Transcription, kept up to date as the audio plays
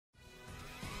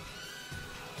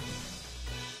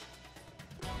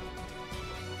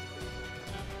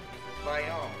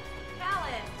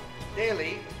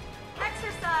daily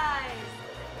exercise.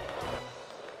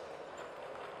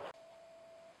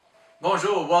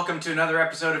 Bonjour, welcome to another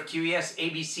episode of QES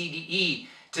ABCDE.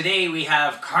 Today we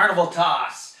have Carnival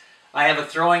Toss. I have a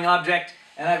throwing object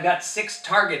and I've got 6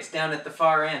 targets down at the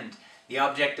far end. The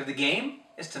object of the game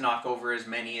is to knock over as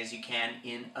many as you can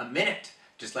in a minute,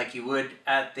 just like you would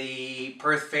at the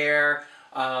Perth Fair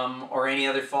or any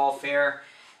other fall fair.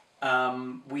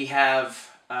 I'm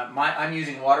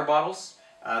using water bottles.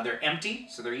 They're empty,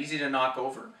 so they're easy to knock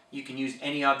over. You can use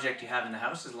any object you have in the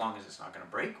house as long as it's not going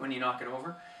to break when you knock it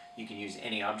over. You can use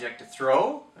any object to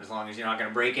throw as long as you're not going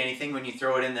to break anything when you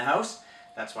throw it in the house.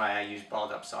 That's why I use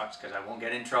balled up socks, because I won't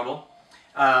get in trouble.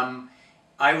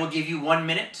 I will give you 1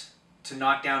 minute to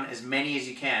knock down as many as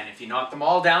you can. If you knock them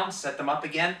all down, set them up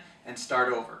again and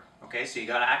start over. Okay, so you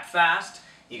got to act fast,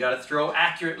 you got to throw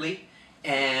accurately,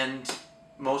 and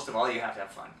most of all, you have to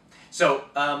have fun. So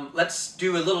let's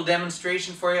do a little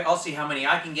demonstration for you. I'll see how many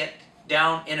I can get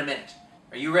down in a minute.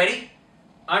 Are you ready?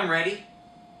 I'm ready.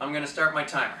 I'm going to start my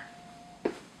timer.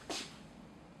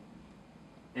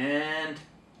 And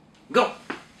go.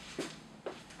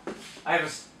 I have a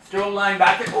throw line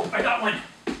back there. Oh, I got one.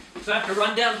 So I have to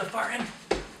run down to the far end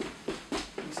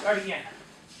and start again.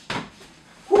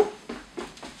 Whew.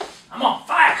 I'm on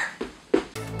fire.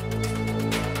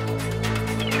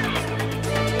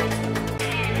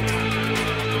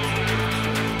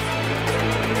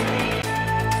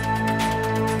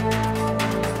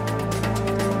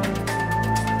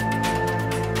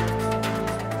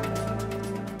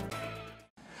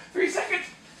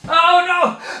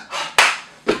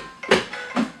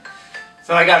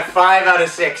 So I got 5 out of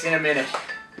 6 in a minute.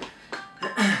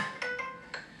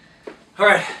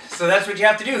 Alright, so that's what you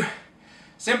have to do.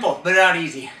 Simple, but not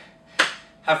easy.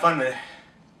 Have fun with it.